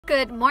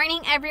Good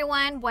morning,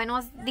 everyone.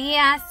 Buenos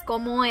días.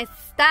 ¿Cómo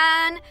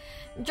están?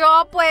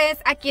 Yo, pues,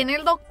 aquí en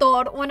el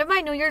doctor, one of my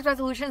New Year's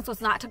resolutions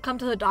was not to come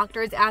to the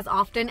doctors as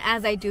often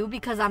as I do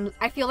because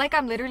I feel like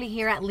I'm literally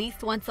here at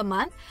least once a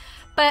month.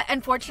 But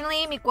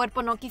unfortunately, mi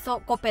cuerpo no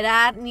quiso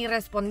cooperar ni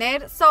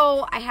responder,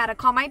 so I had to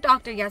call my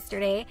doctor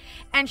yesterday.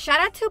 And shout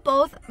out to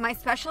both my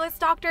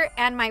specialist doctor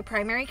and my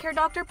primary care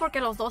doctor,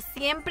 porque los dos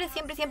siempre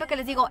que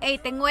les digo, hey,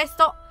 tengo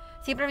esto,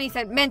 siempre me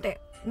dicen, vente,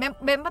 ven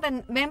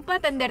para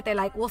atenderte,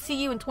 like, we'll see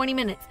you in 20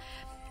 minutes.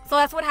 So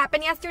that's what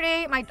happened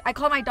yesterday. I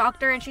called my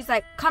doctor and she's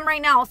like, come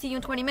right now, I'll see you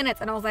in 20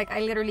 minutes. And I was like,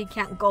 I literally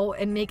can't go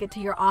and make it to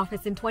your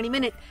office in 20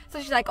 minutes. So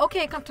she's like,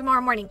 okay, come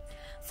tomorrow morning.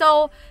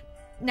 So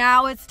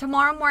now it's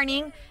tomorrow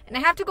morning and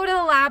I have to go to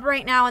the lab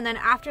right now, and then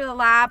after the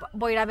lab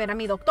voy a ir a ver a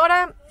mi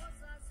doctora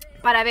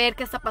para ver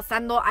qué está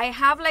pasando. I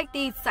have like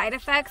these side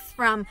effects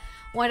from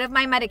one of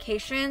my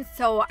medications,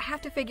 so I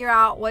have to figure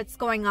out what's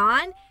going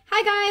on.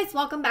 Hi guys,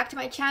 welcome back to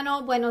my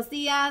channel. Buenos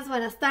días,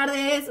 buenas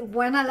tardes,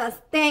 buenas las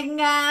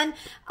tengan.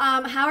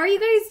 How are you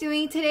guys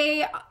doing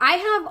today? I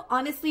have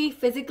honestly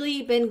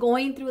physically been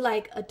going through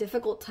like a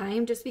difficult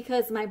time just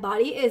because my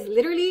body is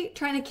literally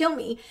trying to kill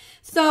me.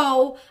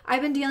 So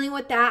I've been dealing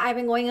with that. I've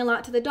been going a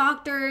lot to the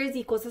doctors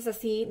y cosas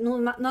así.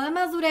 Nada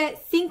más duré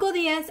 5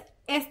 días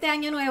este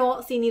año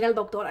nuevo sin ir al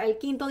doctor. El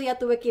quinto día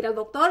tuve que ir al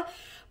doctor.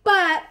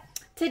 But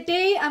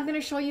today, I'm going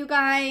to show you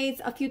guys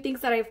a few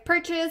things that I've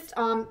purchased.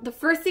 The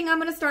first thing I'm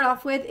going to start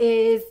off with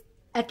is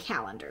a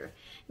calendar.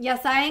 Ya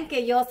saben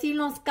que yo sin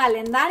los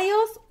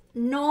calendarios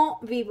no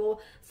vivo.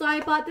 So I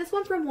bought this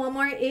one from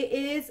Walmart. It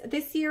is,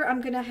 this year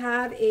I'm going to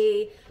have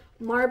a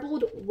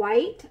marbled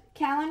white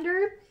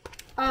calendar.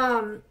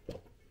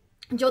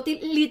 Yo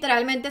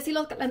literalmente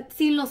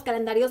sin los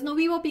calendarios no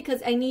vivo because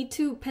I need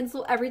to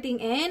pencil everything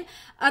in.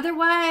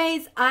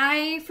 Otherwise,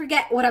 I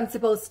forget what I'm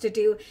supposed to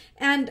do.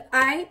 And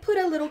I put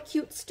a little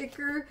cute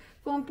sticker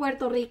from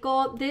Puerto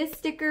Rico. This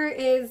sticker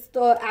is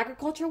the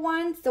agriculture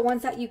ones, the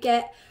ones that you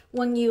get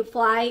when you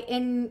fly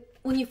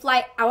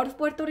out of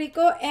Puerto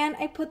Rico. And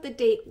I put the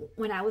date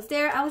when I was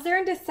there. I was there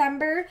in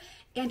December,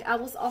 and I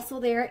was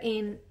also there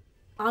in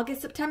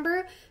August,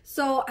 September.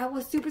 So I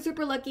was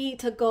super lucky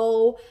to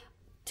go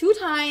 2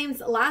 times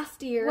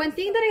last year. One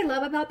thing that I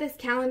love about this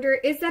calendar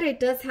is that it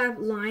does have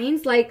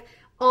lines, like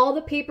all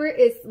the paper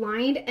is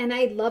lined, and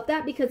I love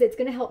that because it's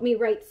going to help me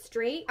write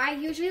straight. I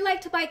usually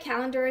like to buy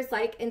calendars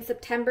like in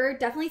September.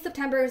 Definitely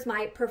September is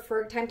my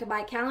preferred time to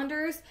buy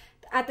calendars.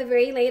 At the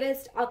very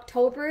latest,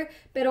 October.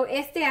 Pero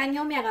este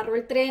año me agarró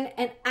el tren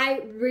and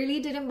I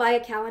really didn't buy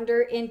a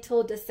calendar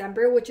until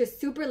December, which is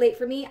super late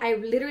for me. I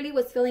literally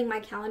was filling my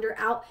calendar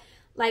out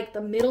like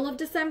the middle of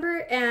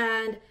December,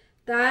 and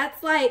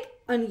that's like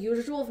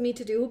unusual of me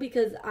to do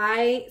because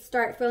I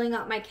start filling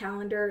out my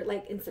calendar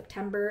like in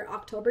September,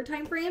 October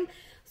time frame.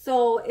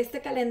 So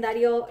este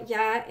calendario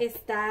ya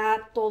está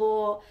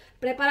todo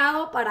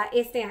preparado para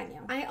este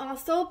año. I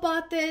also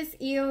bought this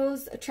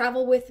EOS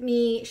Travel With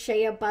Me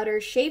Shea Butter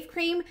Shave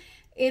Cream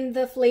in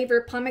the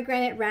flavor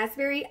pomegranate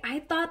raspberry. I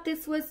thought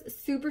this was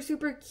super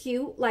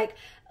cute, like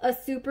a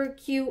super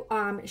cute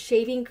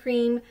shaving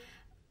cream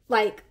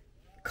like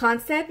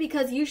concept,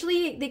 because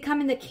usually they come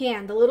in the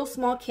can, the little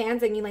small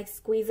cans, and you like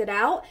squeeze it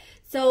out.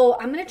 So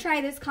I'm gonna try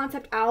this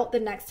concept out the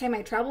next time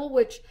I travel,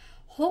 which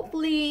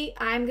hopefully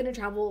I'm gonna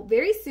travel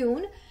very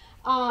soon.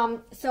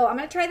 So I'm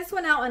gonna try this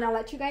one out and I'll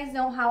let you guys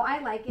know how I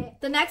like it.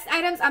 The next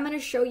items I'm gonna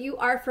show you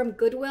are from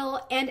Goodwill,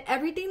 and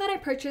everything that I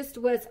purchased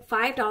was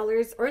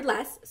 $5 or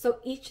less. So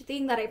each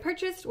thing that I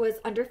purchased was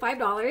under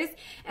 $5.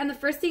 And the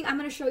first thing I'm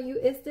gonna show you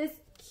is this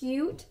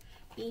cute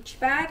beach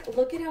bag.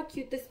 Look at how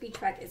cute this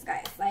beach bag is,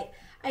 guys. Like,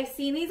 I've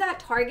seen these at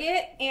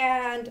Target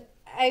and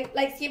I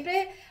like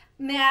siempre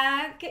me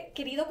ha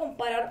querido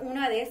comprar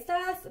una de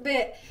estas,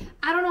 but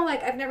I don't know,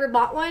 like I've never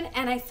bought one,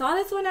 and I saw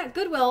this one at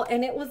Goodwill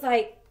and it was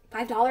like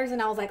 $5,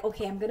 and I was like,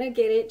 okay, I'm gonna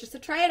get it just to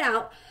try it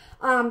out.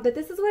 But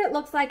this is what it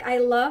looks like. I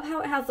love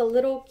how it has a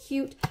little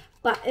cute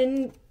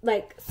button,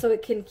 like so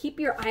it can keep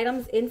your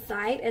items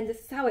inside, and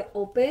this is how it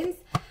opens.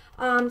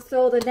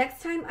 So the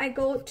next time I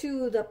go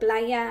to the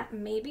playa,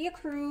 maybe a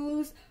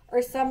cruise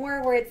or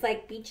somewhere where it's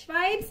like beach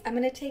vibes, I'm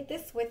going to take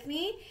this with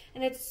me,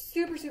 and it's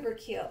super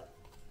cute.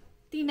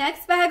 The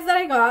next bags that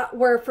I got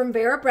were from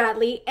Vera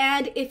Bradley,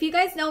 and if you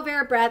guys know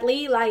Vera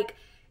Bradley, like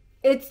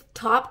it's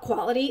top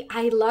quality.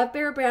 I love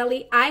Vera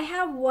Bradley. I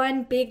have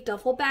one big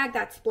duffel bag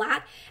that's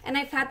flat, and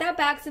I've had that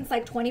bag since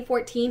like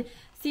 2014.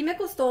 Sí me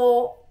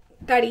costó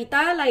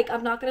carita, like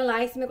I'm not gonna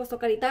lie, sí me costó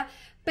carita.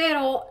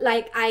 Pero,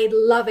 like, I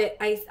love it.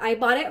 I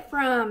bought it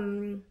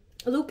from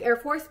Luke Air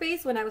Force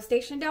Base when I was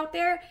stationed out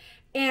there.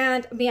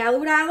 And me ha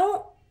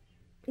durado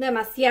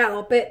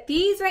demasiado. But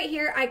these right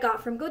here I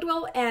got from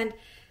Goodwill. And,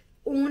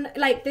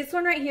 like, this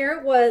one right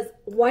here was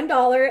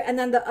 $1. And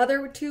then the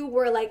other 2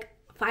 were, like,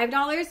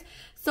 $5.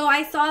 So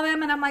I saw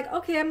them and I'm like,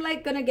 okay, I'm,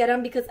 like, gonna get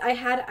them because I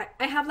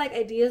have, like,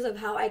 ideas of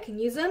how I can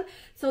use them.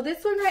 So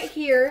this one right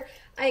here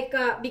I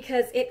got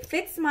because it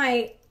fits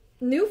my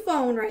new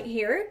phone right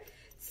here.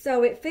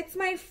 So it fits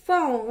my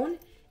phone,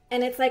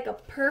 and it's like a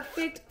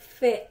perfect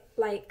fit,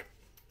 like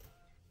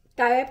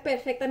cabe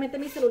perfectamente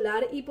mi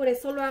celular y por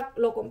eso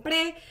lo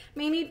compré.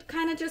 Mainly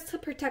kind of just to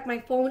protect my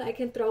phone. I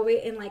can throw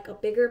it in like a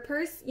bigger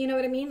purse, you know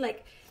what I mean?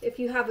 Like if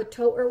you have a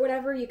tote or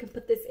whatever, you can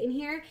put this in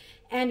here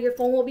and your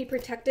phone will be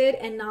protected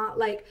and not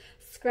like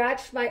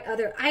scratched by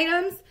other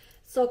items.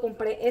 So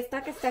compré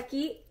esta que está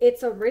aquí.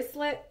 It's a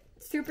wristlet,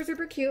 super,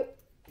 super cute.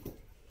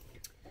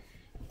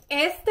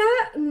 Esta,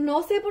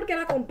 no sé por qué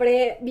la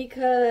compré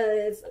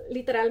because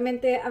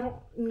literalmente I don't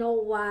know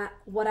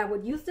what I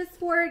would use this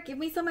for. Give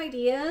me some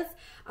ideas.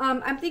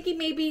 I'm thinking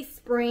maybe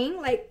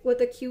spring, like with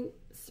a cute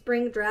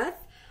spring dress.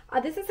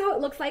 This is how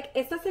it looks like.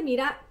 Esta se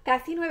mira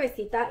casi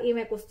nuevecita y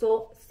me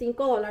costó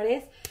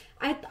 $5.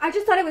 I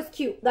just thought it was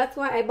cute. That's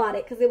why I bought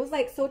it because it was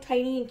like so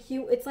tiny and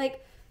cute. It's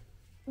like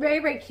very,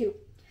 very cute.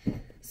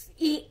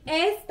 Y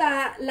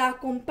esta la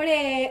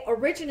compré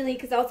originally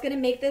because I was going to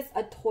make this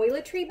a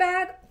toiletry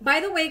bag. By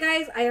the way,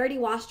 guys, I already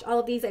washed all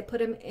of these. I put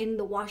them in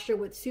the washer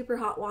with super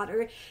hot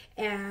water.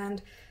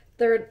 And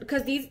they're,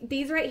 because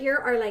these right here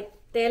are like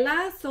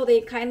tela. So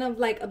they kind of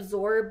like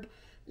absorb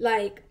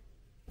like,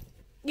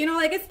 you know,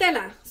 like it's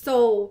tela.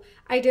 So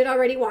I did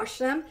already wash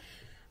them.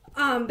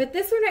 But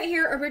this one right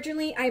here,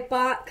 originally I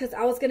bought because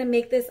I was going to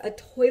make this a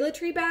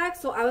toiletry bag.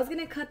 So I was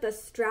going to cut the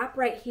strap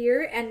right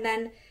here and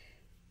then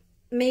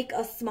make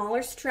a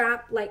smaller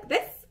strap like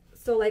this.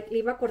 So like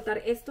le iba a cortar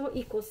esto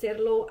y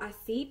coserlo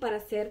así para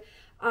hacer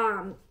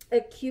a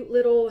cute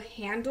little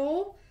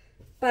handle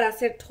para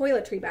hacer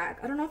toiletry bag.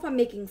 I don't know if I'm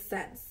making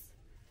sense.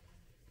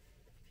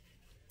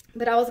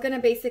 But I was going to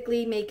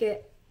basically make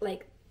it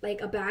like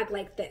a bag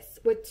like this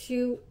with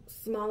two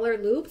smaller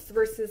loops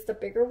versus the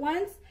bigger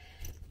ones.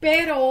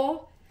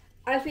 Pero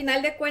al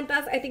final de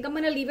cuentas, I think I'm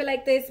going to leave it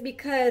like this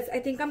because I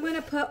think I'm going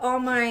to put all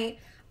my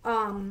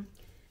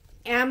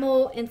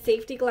ammo and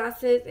safety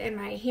glasses and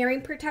my hearing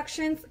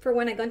protections for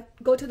when I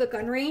go to the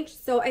gun range.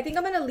 So I think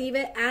I'm going to leave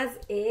it as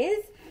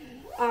is.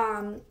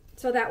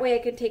 So that way I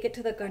can take it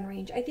to the gun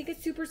range. I think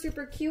it's super,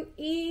 super cute.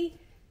 Y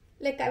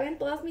le caben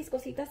todas mis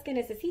cositas que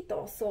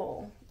necesito.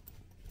 So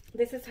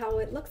this is how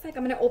it looks like.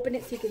 I'm going to open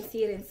it so you can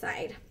see it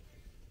inside.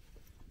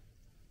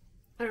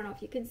 I don't know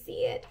if you can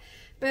see it.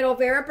 Pero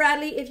Vera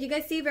Bradley, if you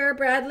guys see Vera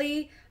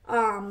Bradley,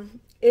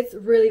 it's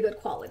really good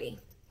quality.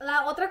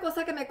 La otra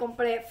cosa que me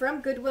compré from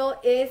Goodwill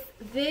is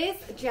this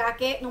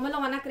jacket. No me lo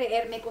van a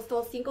creer. Me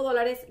costó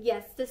 $5.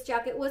 Yes, this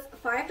jacket was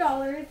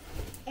 $5.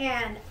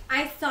 And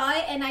I saw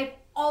it and I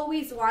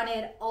always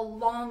wanted a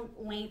long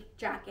length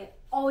jacket.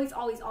 Always,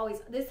 always,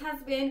 always. This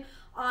has been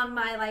on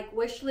my like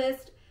wish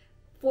list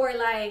for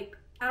like,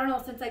 I don't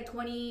know, since like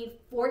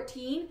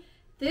 2014.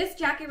 This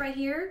jacket right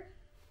here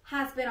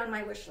has been on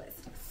my wish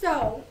list.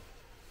 So,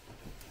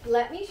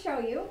 let me show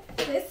you.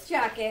 This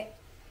jacket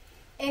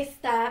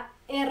está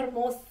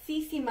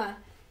hermosísima.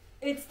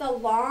 It's the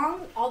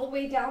long all the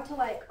way down to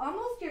like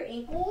almost your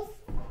ankles.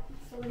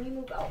 So let me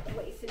move out the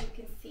way so you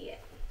can see it.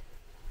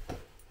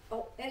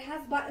 Oh, it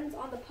has buttons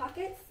on the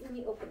pockets. Let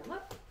me open them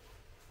up.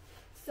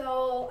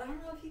 So I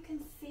don't know if you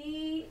can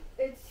see.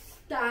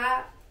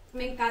 Está,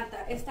 me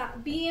encanta.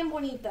 Está bien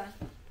bonita.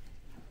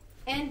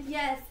 And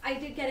yes, I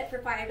did get it for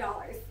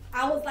 $5.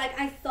 I was like,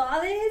 I saw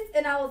this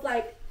and I was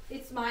like,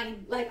 it's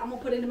mine. Like, I'm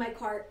gonna put it in my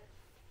cart.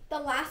 The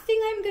last thing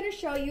I'm going to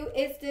show you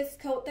is this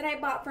coat that I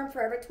bought from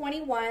Forever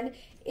 21.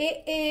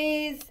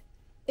 It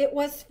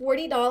was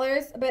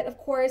 $40, but of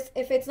course,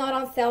 if it's not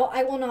on sale,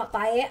 I will not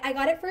buy it. I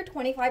got it for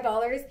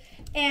 $25,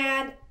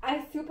 and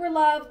I super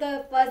love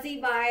the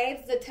fuzzy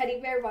vibes, the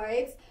teddy bear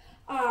vibes.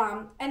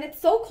 And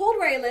it's so cold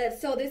where I live,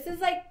 so this is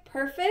like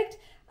perfect.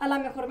 A lo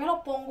mejor me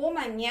lo pongo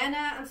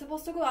mañana. I'm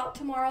supposed to go out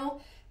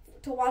tomorrow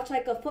to watch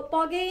like a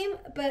football game,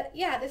 but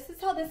yeah, this is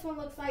how this one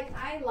looks like.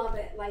 I love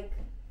it. Like,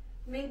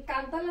 me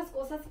encantan las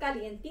cosas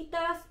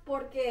calientitas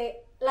porque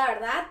la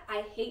verdad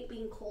I hate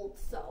being cold,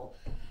 so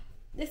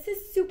this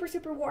is super,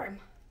 super warm.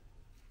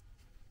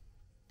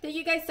 Thank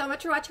you guys so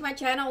much for watching my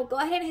channel. Go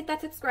ahead and hit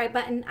that subscribe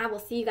button. I will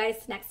see you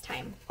guys next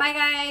time. Bye,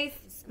 guys.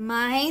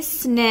 My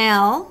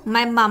snail,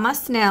 my mama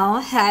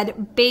snail,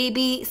 had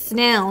baby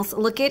snails.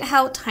 Look at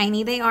how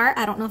tiny they are.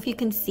 I don't know if you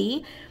can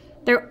see.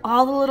 They're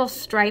all the little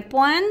stripe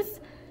ones.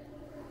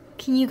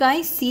 Can you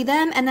guys see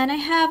them? And then I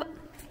have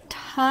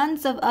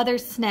tons of other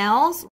snails.